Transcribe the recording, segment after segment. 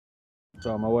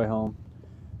So on my way home,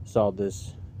 saw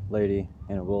this lady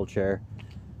in a wheelchair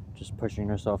just pushing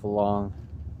herself along,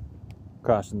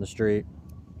 crossing the street.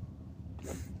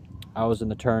 I was in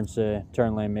the turn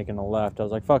lane making a left. I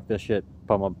was like, fuck this shit.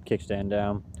 Put my kickstand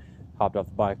down, hopped off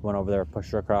the bike, went over there,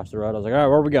 pushed her across the road. I was like, all right,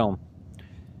 where are we going?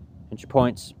 And she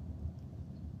points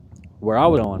where I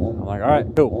was going. I'm like, all right,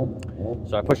 cool.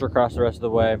 So I pushed her across the rest of the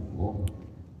way.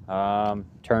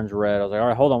 Turns red. I was like, all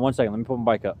right, hold on 1 second. Let me put my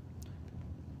bike up.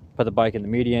 Put the bike in the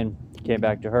median, came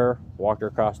back to her, walked her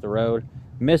across the road,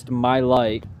 missed my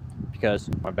light because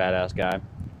I'm a badass guy.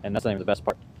 And that's not even the best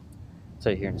part. I'll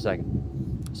tell you here in a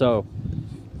second. So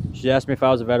she asked me if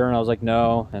I was a veteran. I was like,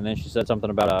 no. And then she said something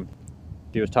about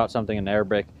she was taught something in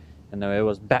Arabic, and it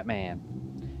was Batman.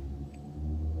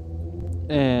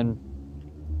 And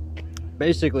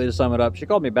basically, to sum it up, she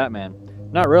called me Batman,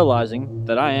 not realizing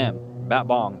that I am Bat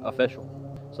Bong official.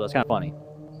 So that's kind of funny.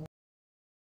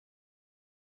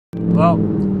 Well,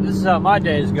 this is how my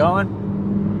day is going.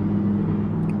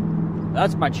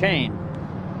 That's my chain.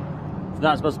 It's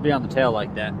not supposed to be on the tail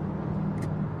like that.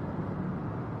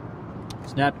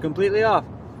 Snapped completely off.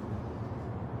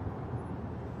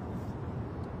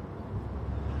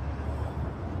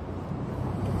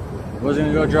 Was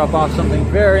gonna go drop off something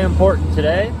very important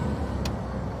today.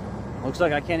 Looks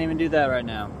like I can't even do that right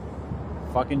now.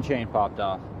 Fucking chain popped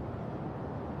off.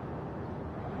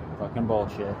 Fucking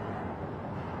bullshit.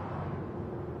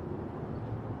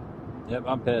 Yep,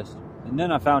 I'm pissed. And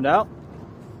then I found out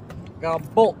I got a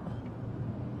bolt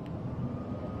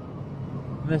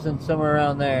missing somewhere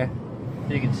around there.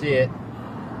 You can see it.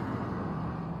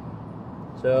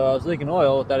 So I was leaking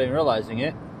oil without even realizing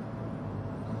it.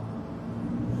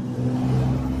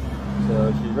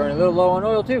 So she's running a little low on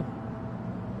oil too.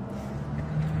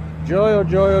 Joy, oh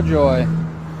joy, oh joy.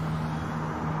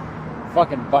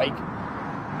 Fucking bike.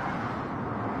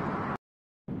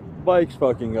 Bike's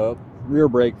fucking up. Rear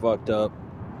brake fucked up.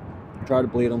 Tried to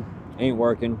bleed them. Ain't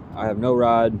working. I have no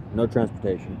ride, no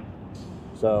transportation.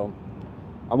 So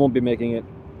I won't be making it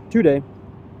today.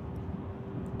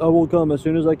 I will come as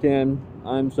soon as I can.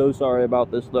 I'm so sorry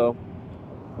about this though.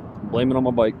 Blame it on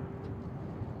my bike.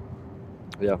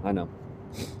 Yeah, I know.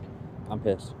 I'm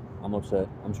pissed. I'm upset.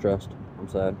 I'm stressed. I'm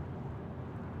sad.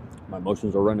 My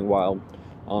emotions are running wild.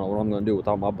 I don't know what I'm going to do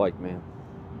without my bike, man.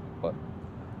 But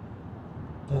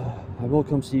I will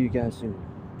come see you guys soon.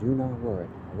 Do not worry.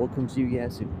 I will come see you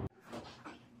guys soon.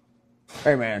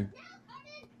 Hey, man.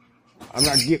 I'm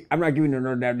not giving you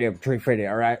no damn $350,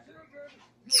 all right?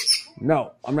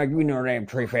 No, I'm not giving you no damn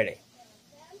 $350.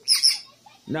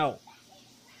 No,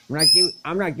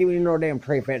 I'm not giving you no damn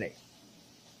 $350.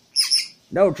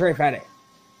 No $350.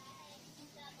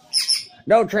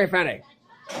 No $350.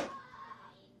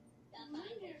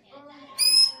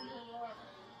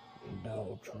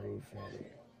 No $350.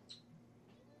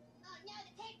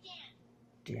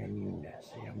 Damn you,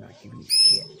 Nessie. I'm not giving you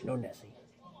shit. No Nessie.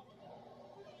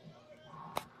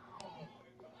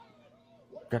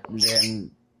 Got them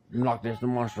damn Loch Ness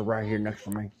Monster right here next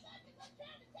to me.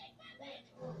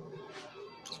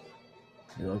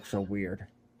 It looks so weird.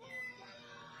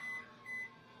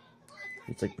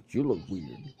 It's like, but you look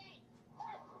weird.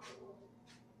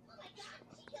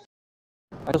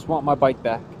 I just want my bike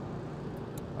back.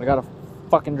 I gotta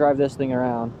fucking drive this thing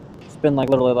around. It's been like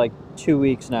literally like 2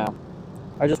 weeks now.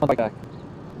 I just want my bike back.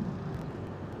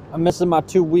 I'm missing my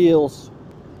 2 wheels.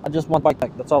 I just want my bike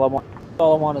back. That's all I want. That's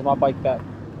all I want is my bike back.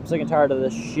 I'm sick and tired of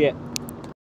this shit.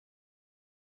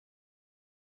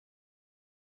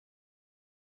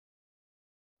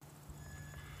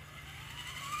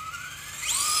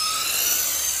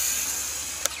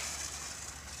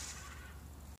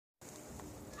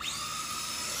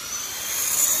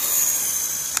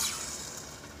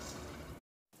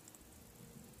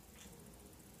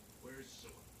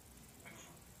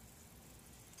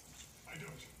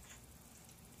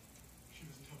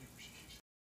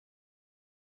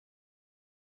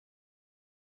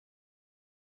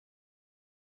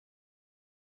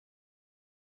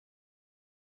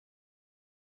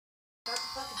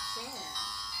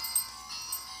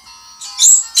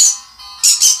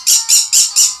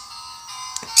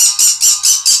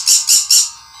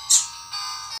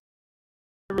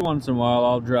 Every once in a while,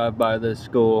 I'll drive by this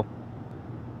school.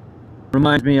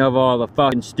 Reminds me of all the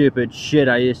fucking stupid shit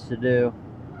I used to do.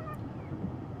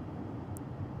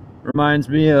 Reminds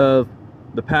me of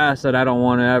the past that I don't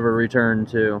want to ever return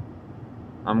to.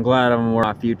 I'm glad I'm where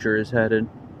my future is headed.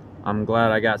 I'm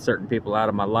glad I got certain people out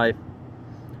of my life.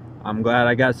 I'm glad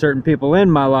I got certain people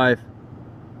in my life.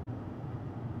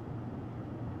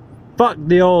 Fuck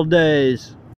the old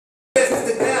days.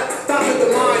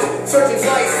 Searching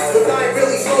lights, but I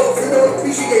really slow, you don't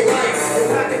appreciate life.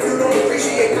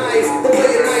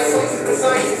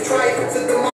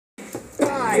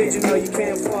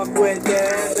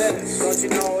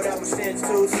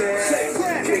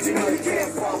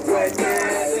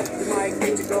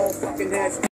 Fucking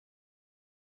nasty.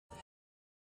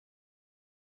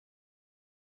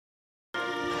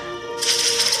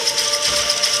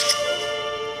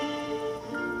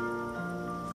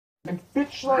 And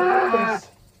bitch like this.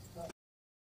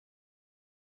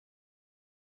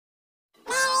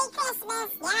 Merry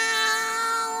Christmas,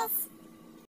 guys!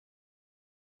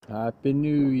 Happy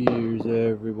New Year's,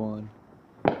 everyone.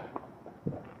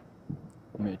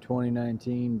 May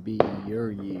 2019 be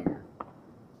your year.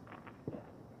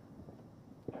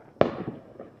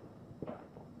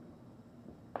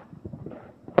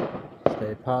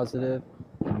 Stay positive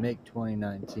and make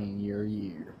 2019 your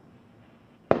year.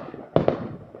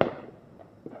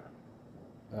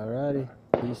 Alrighty,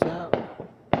 peace out.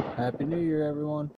 Happy New Year, everyone.